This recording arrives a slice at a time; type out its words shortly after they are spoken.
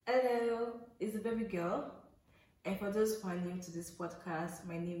is the baby girl, and for those who are new to this podcast,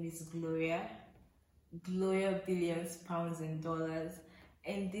 my name is Gloria Billions, Pounds and Dollars,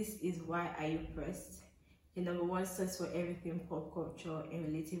 and this is Why Are You Pressed, the number one source for everything pop culture and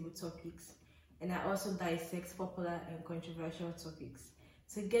relatable topics, and I also dissect popular and controversial topics.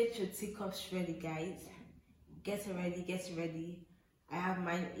 So get your teacups ready, guys. Get ready. I have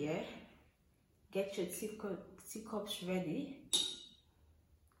mine here. Get your teacups ready,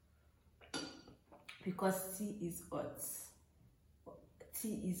 because tea is hot.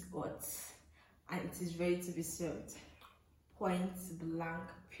 Tea is hot, and it is ready to be served. Point blank,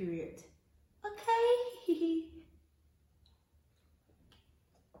 period. Okay.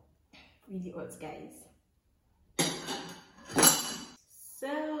 Really hot, guys.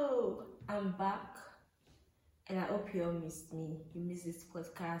 So I'm back, and I hope you all missed me. You missed this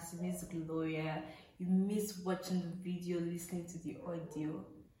podcast, you missed Gloria, you missed watching the video, listening to the audio.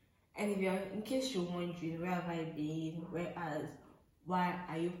 And if you're, in case you're wondering, where have I been? Why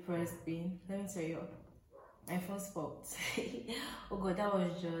are you pressed been? Let me tell you, my phone's fault. Oh God, that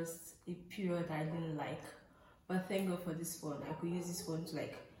was just a period I didn't like. But thank God for this phone. I could use this phone to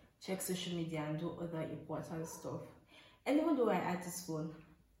like check social media and do other important stuff. And even though I had this phone,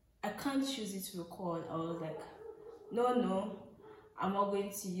 I can't use it to record. I was like, no, I'm not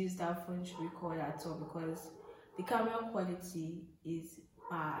going to use that phone to record at all, because the camera quality is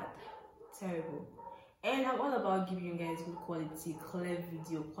bad, terrible. And I'm all about giving you guys good quality,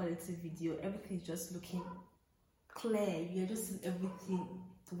 quality video. Everything is just looking clear. You're just seeing everything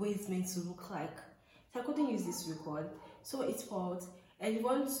the way it's meant to look like. So I couldn't use this to record, so it's fault. And you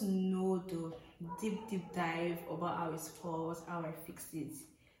want to know the deep dive about how it's fault, how I fixed it,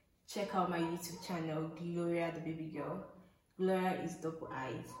 check out my YouTube channel, Gloria the Baby Girl. Gloria is double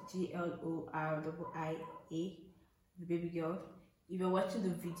I, GLORIA, the baby girl. If you're watching the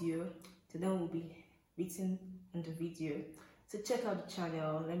video, the name will be written on the video. So check out the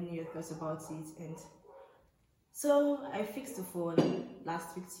channel, let me know your thoughts about it. And so I fixed the phone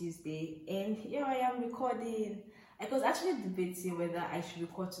last week Tuesday, and here I am recording. I was actually debating whether I should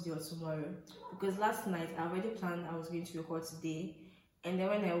record today or tomorrow, because last night I already planned I was going to record today, and then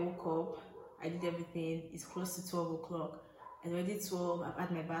when I woke up, I did everything. It's close to 12 o'clock. It's already 12. I'm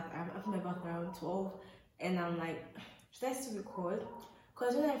at my bath around 12, and I'm like, should I still record?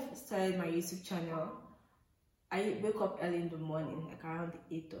 Because when I started my YouTube channel, I wake up early in the morning, like around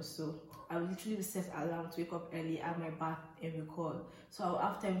 8 or so. I would literally set alarm to wake up early, have my bath, and record. So I'll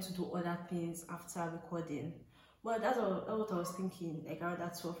have time to do other things after recording. But that's what I was thinking, like around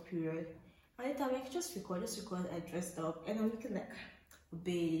that 12 period. And then I'm like, just record. I dressed up, and I'm looking like a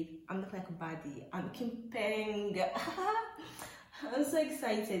babe. I'm looking like a baddie. I'm looking peng. I'm so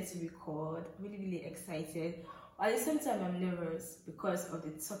excited to record. Really excited. At the same time, I'm nervous because of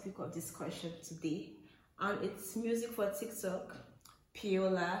the topic of discussion today. And it's music for TikTok,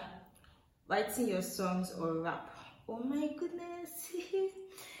 Piola, writing your songs or rap. Oh my goodness.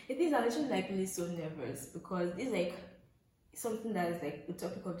 It is actually like really so nervous, because it's like something that is like the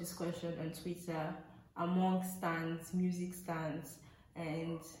topic of discussion on Twitter among stands, music stands,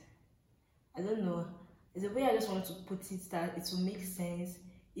 and I don't know. It's a way I just want to put it that it will make sense.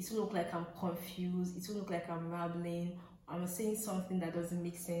 It will look like I'm confused. It will look like I'm rambling. I'm saying something that doesn't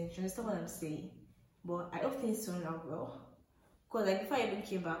make sense. You understand what I'm saying? But I hope things turn out well. Because like before I even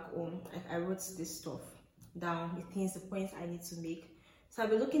came back home, like I wrote this stuff down, the points I need to make. So I've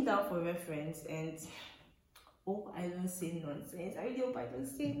been looking down for reference, and hope I don't say nonsense. I really hope I don't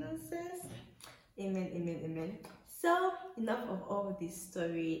say nonsense. Amen. So enough of all this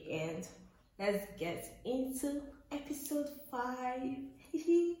story, and let's get into episode 5.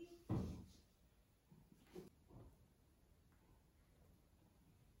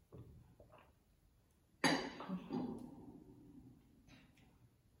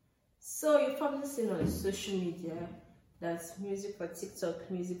 So you've probably seen on social media that's music for TikTok,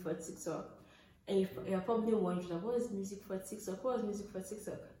 and you're probably wondering, what is music for TikTok?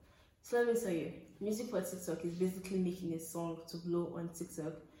 So let me tell you, music for TikTok is basically making a song to blow on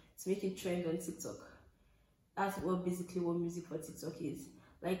TikTok, to make it trend on TikTok. That's what music for TikTok is.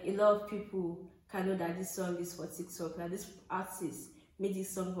 Like, a lot of people can know that this song is for TikTok, that this artist made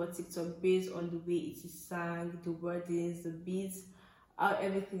this song for TikTok based on the way it is sang, the wordings, the beats, how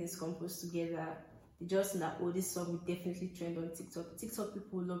everything is composed together. They just know that, oh, this song will definitely trend on TikTok. TikTok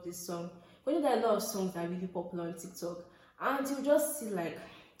people love this song. But you know, there are a lot of songs that are really popular on TikTok, and you just see like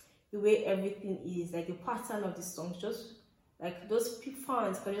the way everything is, like the pattern of the songs, just like those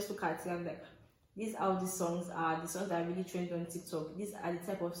fans can just look at it and like, these are how the songs are. The songs that really trend on TikTok. These are the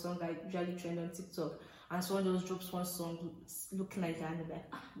type of songs that usually trend on TikTok. and someone just drops one song looking like that, and they're like,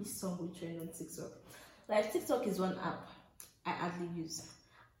 ah, this song will trend on TikTok. Like, TikTok is one app I hardly use,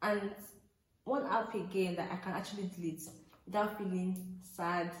 and one app again that I can actually delete without feeling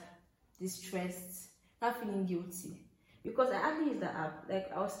sad, distressed, without feeling guilty, because I hardly use the app.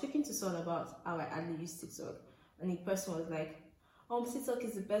 Like, I was speaking to someone about how I hardly use TikTok, and the person was like, TikTok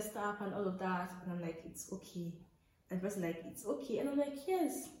is the best app and all of that, and I'm like, it's okay. And the person like, it's okay, and I'm like,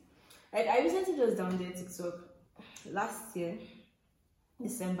 yes. Like, I recently just downloaded TikTok last year,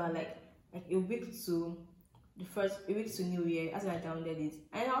 December, like a week to New Year, as I downloaded it,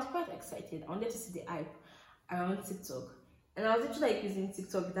 and I was quite excited. I wanted to see the hype around TikTok, and I was actually like using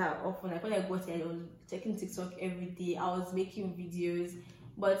TikTok that often. Like, when I got it, I was checking TikTok every day. I was making videos,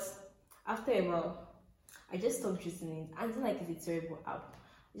 but after a while, I just stopped using it. And it's not like it's a terrible app.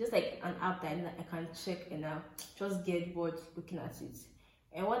 It's just like an app that I can check and just get bored looking at it.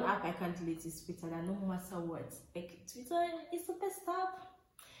 And one app I can't delete is Twitter, that no matter what, like, Twitter is the best app.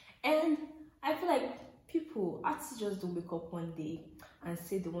 And I feel like artists just don't wake up one day and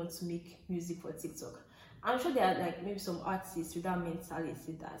say they want to make music for TikTok. I'm sure there are like maybe some artists with that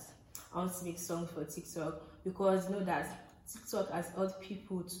mentality that I want to make songs for TikTok, because you know that TikTok has helped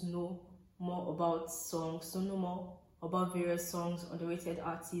people to know more about songs, to know more about various songs, underrated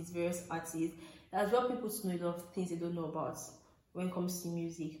artists, various artists. That's where people to know a lot of things they don't know about when it comes to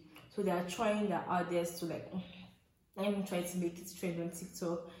music. So they are trying their hardest to like, I'm trying to make it trend on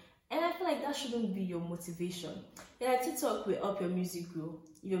TikTok. And I feel like that shouldn't be your motivation. Yeah, TikTok will help your music grow.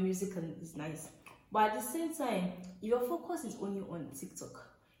 Your music is nice. But at the same time, if your focus is only on TikTok,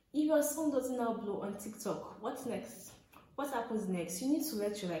 if your song doesn't now blow on TikTok, what's next? What happens next? You need to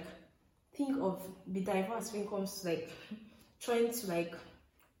let you like think of, be diverse when it comes to like trying to like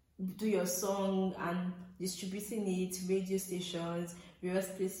do your song and distributing it to radio stations, various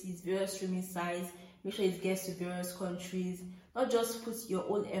places, various streaming sites. Make sure it gets to various countries. Not just put your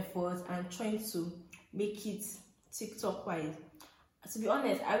own effort and trying to make it TikTok wise. To be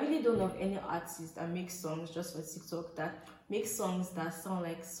honest, I really don't know of any artist that makes songs just for TikTok, that makes songs that sound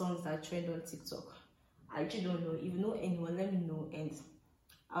like songs that trend on TikTok. I actually don't know. If you know anyone, let me know, and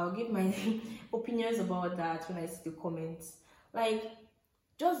I'll give my opinions about that when I see the comments. Like,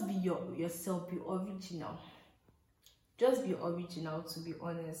 just be yourself, be original. Just be original, to be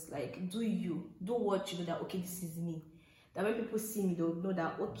honest. Like, do what you know that, okay, this is me. That when people see me, they'll know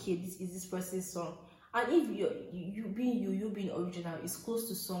that, okay, this is this person's song. And if you being original is close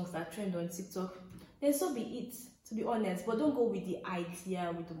to songs that trend on TikTok, then so be it, to be honest. But don't go with the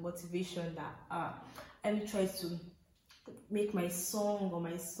idea, with the motivation that let me try to make my song or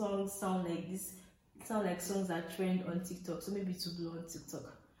my song sound like this, sound like songs that trend on TikTok, so maybe to blow on TikTok.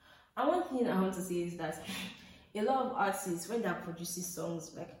 And one thing I want to say is that a lot of artists, when they're producing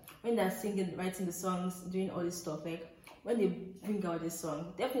songs, like when they're singing, writing the songs, doing all this stuff, like when they bring out this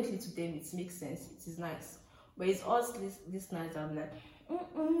song, definitely to them it makes sense, it is nice. But it's us listeners, I'm like,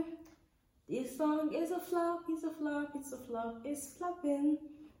 this song is a flop, it's a flop, it's a flop, it's flopping.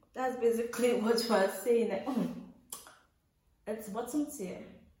 That's basically what you are saying. Like, it's bottom tier.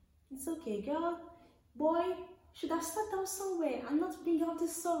 It's okay, girl, boy, should have sat down somewhere and not bring out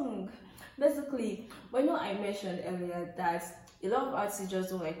this song. Basically, but you know, I mentioned earlier that a lot of artists just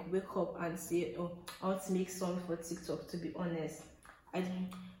don't like wake up and say, oh, I want to make songs for TikTok. To be honest, a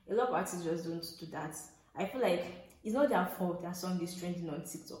lot of artists just don't do that. I feel like it's not their fault their song is trending on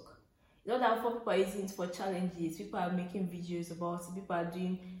TikTok. It's not their fault people are using it for challenges. People are making videos about it. People are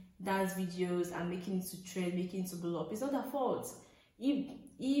doing dance videos and making it to trend, making it to blow up. It's not their fault. If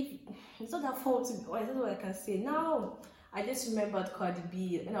it's not their fault, to be honest, that's what I can say. Now, I just remembered Cardi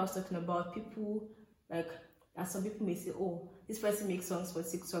B when I was talking about people like that. Some people may say, oh, this person makes songs for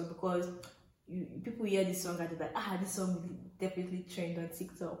TikTok because people hear this song and they're like, this song will definitely trend on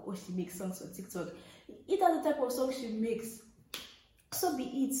TikTok. Oh, she makes songs for TikTok. It has the type of song she makes. So be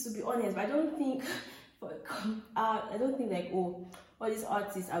it, to be honest. But I don't think like, oh, all these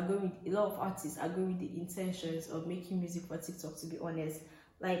artists are going with, a lot of artists are going with the intentions of making music for TikTok, to be honest.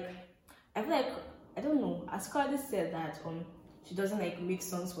 Like, I feel like, I don't know, as Cardi said that she doesn't like make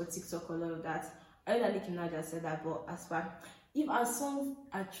songs for TikTok or all of that. I know that Nicki Minaj said that, but as far if our songs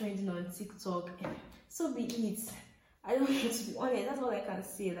are trending on TikTok, so be it. I don't know, to be honest, that's all I can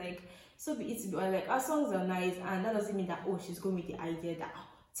say. Like, so be it, to be honest. Like, our songs are nice, and that doesn't mean that, oh, she's going with the idea that,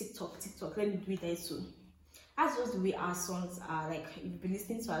 TikTok, let me do it there too. That's just the way our songs are. Like, if you've been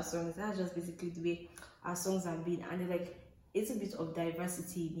listening to our songs, that's just basically the way our songs have been, and like, it's a bit of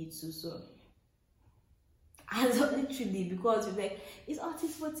diversity in it too. So, and literally, because you're like, it's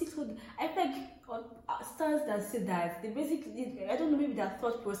artists for TikTok. I feel like stars that say that, they basically, I don't know, maybe their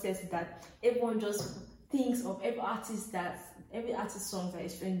thought process is that everyone just things of every artist song that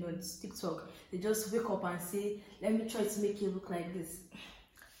is trending on TikTok. They just wake up and say, let me try to make it look like this.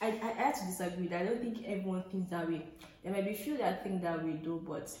 I have to disagree that I don't think everyone thinks that way. There might be few that think that way though,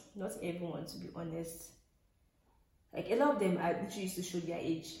 but not everyone, to be honest. Like, a lot of them I literally used to show their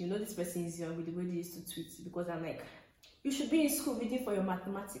age. You know, this person is young with the way they used to tweet, because I'm like, you should be in school reading for your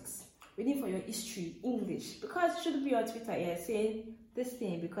mathematics, reading for your history, English, because you shouldn't be on Twitter here saying this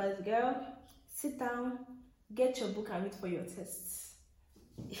thing, because girl, sit down, get your book and read for your tests.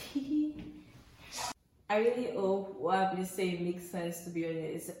 I really hope what I've been saying makes sense, to be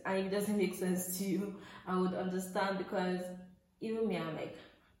honest, and if it doesn't make sense to you, I would understand, because even me, I'm like,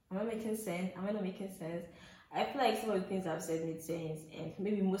 am I making sense? Am I not making sense? I feel like some of the things I've said made sense, and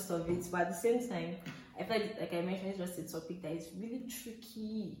maybe most of it, but at the same time, I feel like I mentioned, it's just a topic that is really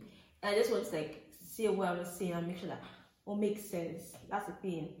tricky, and I just want to like say what I'm saying and make sure that it makes sense. That's the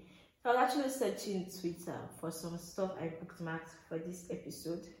thing. So I was actually searching Twitter for some stuff I bookmarked for this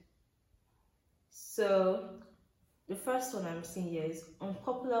episode. So the first one I'm seeing here is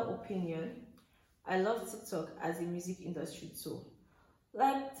unpopular opinion. I love TikTok as a music industry tool.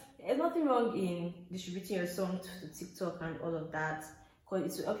 Like, there's nothing wrong in distributing your song to TikTok and all of that, because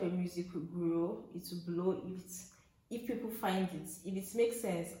it will help your music grow, it will blow if people find it, if it makes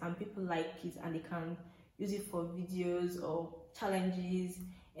sense and people like it and they can use it for videos or challenges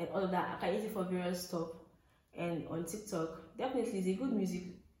and all of that. I can use it for various stuff. And on TikTok, definitely it's a good music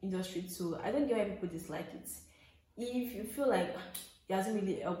industry tool. I don't get why people dislike it. If you feel like it hasn't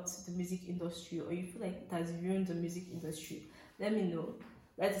really helped the music industry, or you feel like it has ruined the music industry, let me know.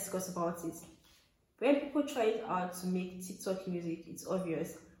 Let's discuss about it. When people try it out to make TikTok music, it's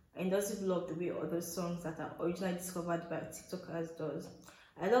obvious and doesn't blow up the way other songs that are originally discovered by TikTokers does.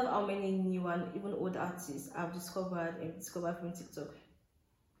 I love how many new and even old artists I've discovered from TikTok.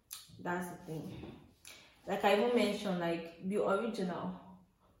 That's the thing. Like I even mentioned, like, be original.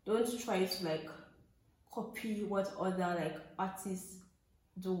 Don't try to like copy what other like artists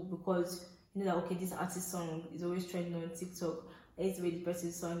do, because you know that okay, this artist song is always trending on TikTok. That's the way the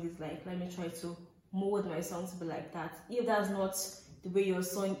person's song is, like, let me try to mold my song to be like that. If that's not the way your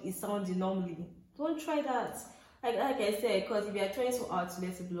song is sounding normally, don't try that. Like I said, because if you are trying so hard to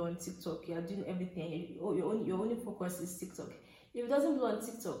let it blow on TikTok, you are doing everything. Your only focus is TikTok. If it doesn't blow on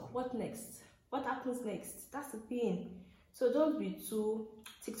TikTok, what next? What happens next? That's the thing. So don't be too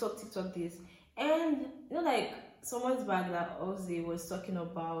TikTok this. And you know, like some months back, that Ozzy was talking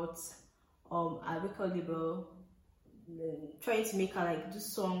about a record label trying to make her like do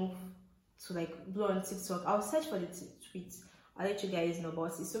song to like blow on TikTok. I'll search for the tweets. I'll let you guys know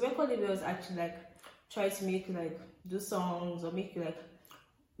about it. So record labels actually like try to make you like do songs or make you like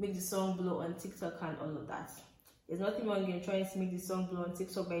make the song blow on TikTok and all of that. There's nothing wrong in trying to make the song blow on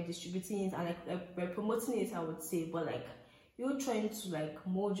TikTok by distributing it and like by promoting it, I would say, but like you're trying to like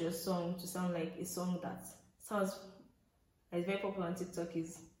mold your song to sound like a song that sounds like very popular on TikTok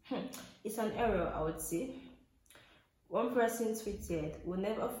is it's an error, I would say. One person tweeted, "We'll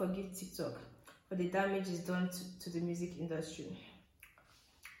never forgive TikTok for the damage it's done to the music industry."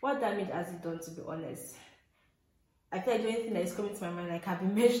 What damage has it done, to be honest? I feel like the only thing that is coming to my mind, like I've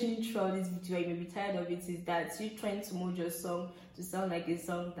been mentioning throughout this video, you may be tired of it, is that you're trying to mold your song to sound like a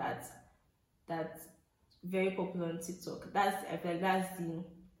song that's very popular on TikTok. I feel like that's the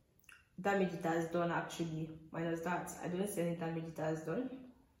damage it has done actually. Minus that, I don't see any damage it has done.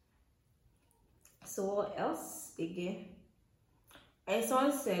 So what else again? And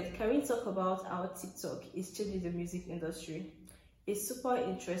someone said, can we talk about how TikTok is changing the music industry? It's super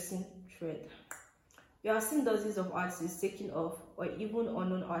interesting trend. We have seen dozens of artists taking off, or even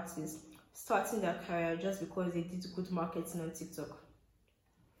unknown artists starting their career just because they did good marketing on TikTok.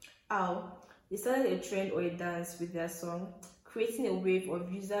 How? They started a trend or a dance with their song, creating a wave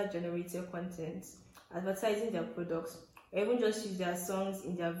of user-generated content, advertising their products, or even just use their songs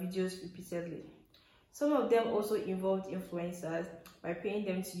in their videos repeatedly. Some of them also involved influencers by paying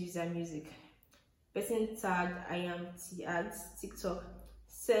them to use their music. Person tagged TikTok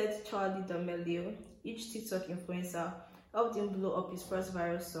said Charli D'Amelio, each TikTok influencer, helped him blow up his first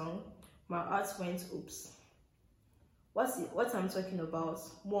viral song, My Heart Went Oops. What I'm talking about?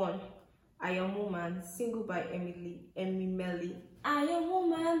 1. I Am Woman, single by Emmy Melly. I am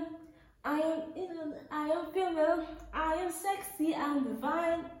woman, I am female, I am sexy, I'm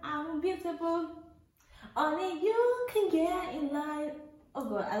divine, I'm beautiful. Only you can get in line. Oh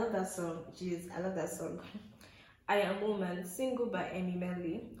god, I love that song. Jeez, I love that song. I Am Woman, single by Emmy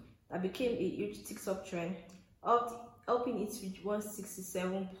Melly, that became a huge TikTok trend, helping it reach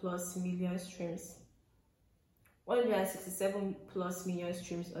 167 plus million streams. 167 plus million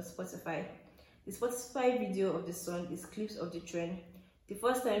streams on Spotify. The Spotify video of the song is clips of the trend. The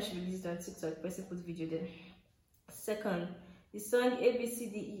first time she released on TikTok, person put video then. Second, the song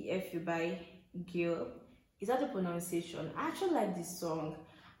ABCDEFU by Gail. Is that the pronunciation? I actually like this song.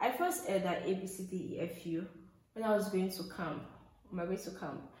 I first heard that ABCDEFU when I was going to camp, on my way to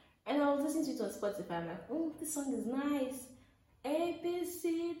camp. And I was listening to it on Spotify. I'm like, oh, this song is nice. A, B,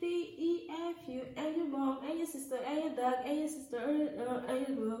 C, D, E, F, U, and your mom, and your sister, and your dog, and your sister, and your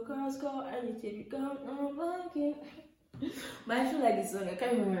little girls go, and your baby go, I'm working. But I feel like this song, I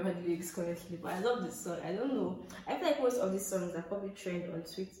can't even remember the lyrics correctly, but I love this song. I don't know. I feel like most of these songs are probably trend on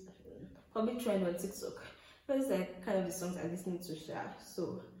Twitter, probably trend on TikTok. But it's like kind of the songs I listen to share.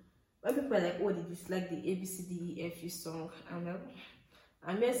 So when people are like, oh, they dislike the ABCDEFU song,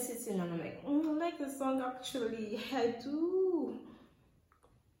 I'm just sitting and I'm like, I like the song actually. I do.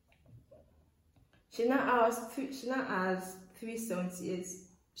 She now has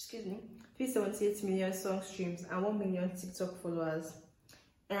 378 million song streams and 1 million TikTok followers.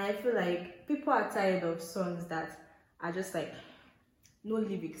 And I feel like people are tired of songs that are just like no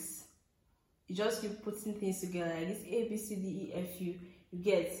lyrics. You just keep putting things together like this ABCDEFU. You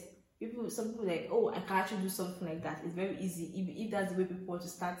get some people like, oh, I can actually do something like that. It's very easy. If that's the way people want to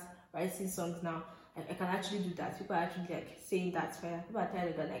start writing songs now, I can actually do that. People are actually like saying that. People are tired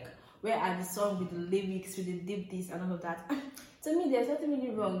of that. Like, where are the songs with the lyrics, with the deep this and all of that? To me, there's nothing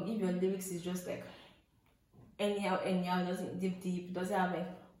really wrong if your lyrics is just like anyhow, doesn't deep, doesn't have like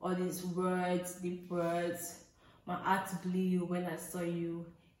all these words, deep words. My heart blew when I saw you,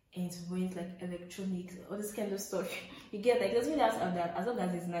 and it went like electronics, all this kind of stuff. You get like, doesn't really have that. As long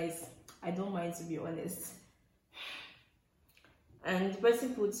as it's nice, I don't mind, to be honest. And the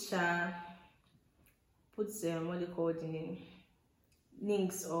person puts what they call the name,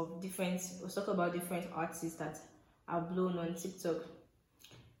 links of different. Let's talk about different artists that are blown on TikTok.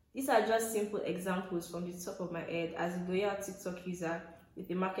 These are just simple examples from the top of my head as a loyal TikTok user with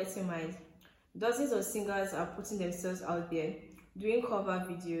a marketing mind. Dozens of singers are putting themselves out there, doing cover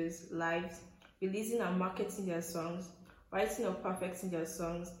videos, lives, releasing and marketing their songs, writing or perfecting their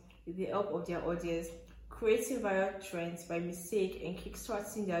songs with the help of their audience, creating viral trends by mistake, and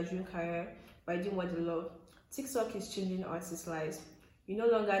kickstarting their dream career by doing what they love. TikTok is changing artists' lives. You no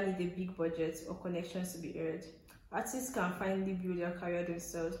longer need a big budget or connections to be heard. Artists can finally build their career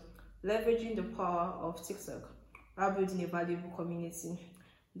themselves, leveraging the power of TikTok while building a valuable community.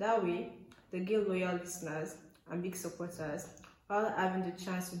 That way, they gain loyal listeners and big supporters while having the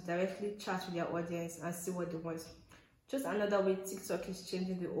chance to directly chat with their audience and see what they want. Just another way TikTok is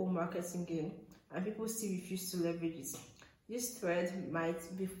changing the whole marketing game, and people still refuse to leverage it. This thread might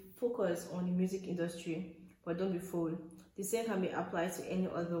be focused on the music industry, but don't be fooled. The same can be applied to any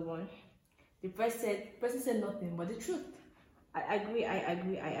other one. The person said nothing but the truth. I agree.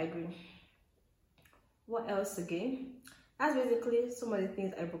 What else again? That's basically some of the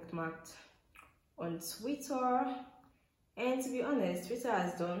things I bookmarked on Twitter. And to be honest, Twitter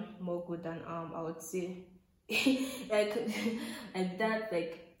has done more good than I would say. like that,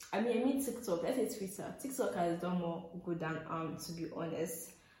 like I mean TikTok. Let's say Twitter. TikTok has done more good than to be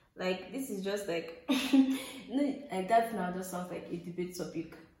honest. Like this is just like like that now just sounds like a debate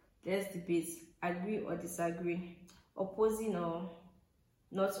topic. Let's debate, agree or disagree, opposing or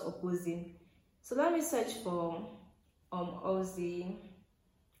not opposing. So let me search for Ozzy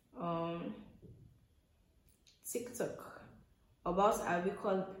TikTok about a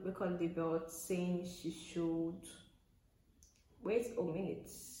record label saying she should wait a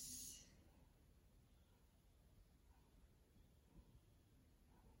minute.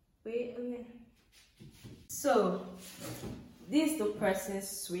 Wait a minute. So this is the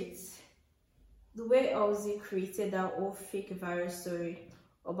person's tweet. The way Ozzy created that whole fake viral story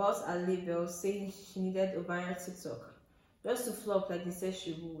about a label saying she needed a viral TikTok just to flop like they said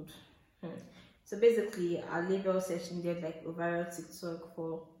she would. So basically, a label said she needed like a viral TikTok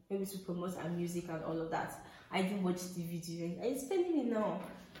for maybe to promote her music and all of that. I didn't watch the video. I'm spending it now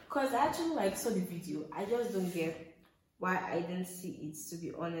because I actually like saw the video. I just don't get why I didn't see it, to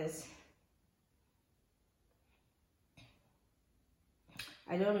be honest.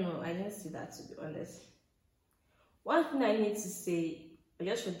 I don't know. I didn't see that, to be honest. One thing I need to say, I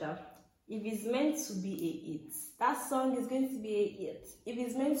just read that. If it's meant to be a hit, that song is going to be a hit. If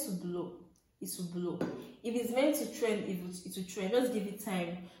it's meant to blow, it will blow. If it's meant to trend, it will trend. Just give it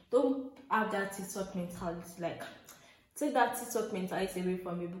time. Don't have that TikTok mentality. Like, take that TikTok mentality away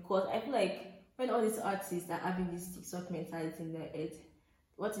from you, because I feel like when all these artists are having this TikTok mentality in their head,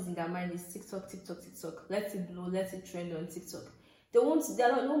 what is in their mind is TikTok. Let it blow, let it trend on TikTok. They won't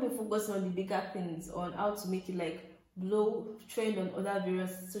be focusing on the bigger things, on how to make it like blow, trend on other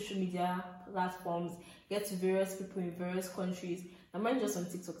various social media platforms, get to various people in various countries. And mine just on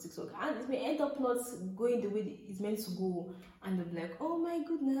TikTok, and it may end up not going the way it's meant to go, and they'll be like, oh my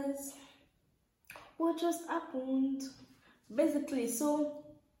goodness, what just happened? Basically, so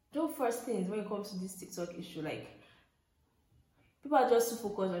the first things when it comes to this TikTok issue, like, people are just too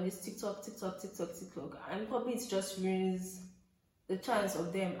focused on this TikTok, and probably it just ruins the chance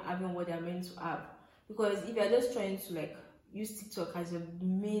of them having what they're meant to have. Because if you're just trying to like use TikTok as your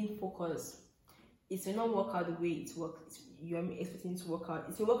main focus, it will not work out the way it works. You're expecting to work out.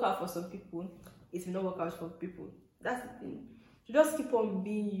 It will work out for some people, it will not work out for people. That's the thing. You just keep on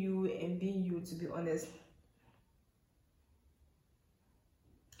being you and being you, to be honest.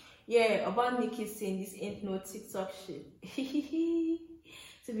 Yeah, about Nicki saying this ain't no TikTok shit.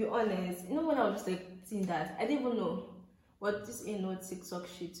 To be honest, you know, when I was just like seeing that, I didn't even know what this ain't no TikTok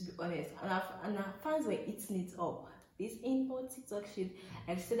shit, to be honest. And our fans were eating it up. This ain't no TikTok shit.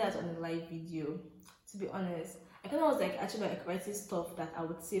 I said that on a live video. To be honest, I kind of was like actually like writing stuff that I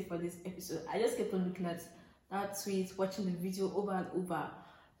would say for this episode. I just kept on looking at that tweet, watching the video over and over,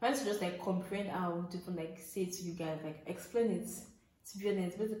 trying to just like comprehend how I would even like say it to you guys, like explain it. To be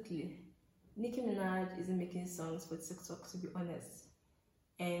honest, basically, Nicki Minaj isn't making songs for TikTok, to be honest,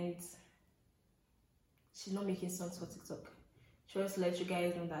 and she's not making songs for TikTok. She wants to let you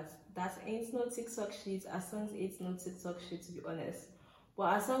guys know that ain't no TikTok shit. Our songs ain't no TikTok shit, to be honest. But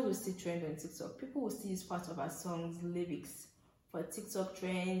our songs will still trend on TikTok. People will still use part of our songs, lyrics, for TikTok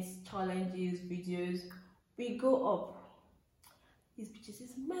trends, challenges, videos. We go up. These bitches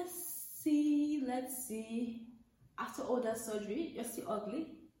is messy. Let's see. After all that surgery, you're still ugly.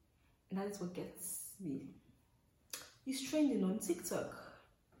 And that is what gets me. It's trending on TikTok.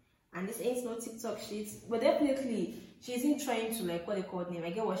 And this ain't no TikTok shit. But definitely, she isn't trying to like, what they call name. I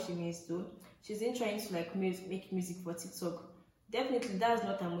get what she means though. She isn't trying to like make music for TikTok. Definitely, that's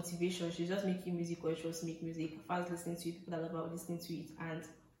not her motivation. She's just making music or she wants to make music. Fans listening to it, people that love her listening to it, and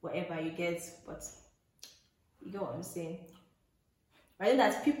whatever you get. But you get what I'm saying. I think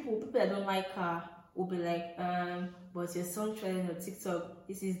that people that don't like her will be like, but your song trending on TikTok,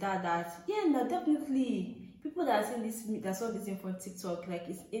 this is that. Yeah, no, definitely. People that are saying this, that's not listening from TikTok, like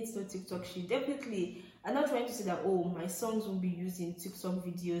it's no TikTok shit. Definitely, I'm not trying to say that, oh, my songs will be used in TikTok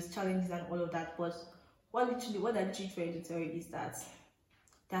videos, challenges, and all of that. But what I'm literally trying to tell you is that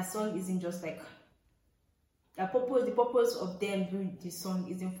that song isn't just like the purpose of them doing the song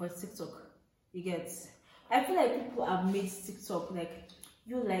isn't for TikTok. You get? I feel like people have made TikTok like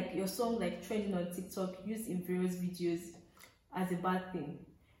your song like trending on TikTok, used in various videos as a bad thing,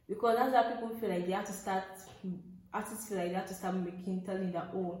 because that's how people feel like they have to start. Artists feel like they have to start telling that,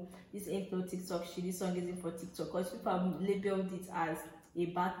 oh, this ain't no TikTok shit, this song isn't for TikTok, because people have labeled it as a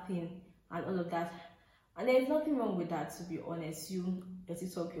bad thing and all of that. And there's nothing wrong with that, to be honest. Your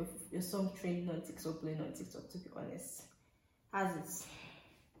song trending on TikTok, playing on TikTok, to be honest, has it.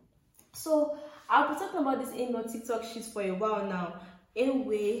 So I've been talking about this ain't no TikTok shit for a while now.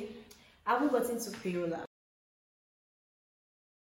 Anyway, I haven't gotten to Crayola.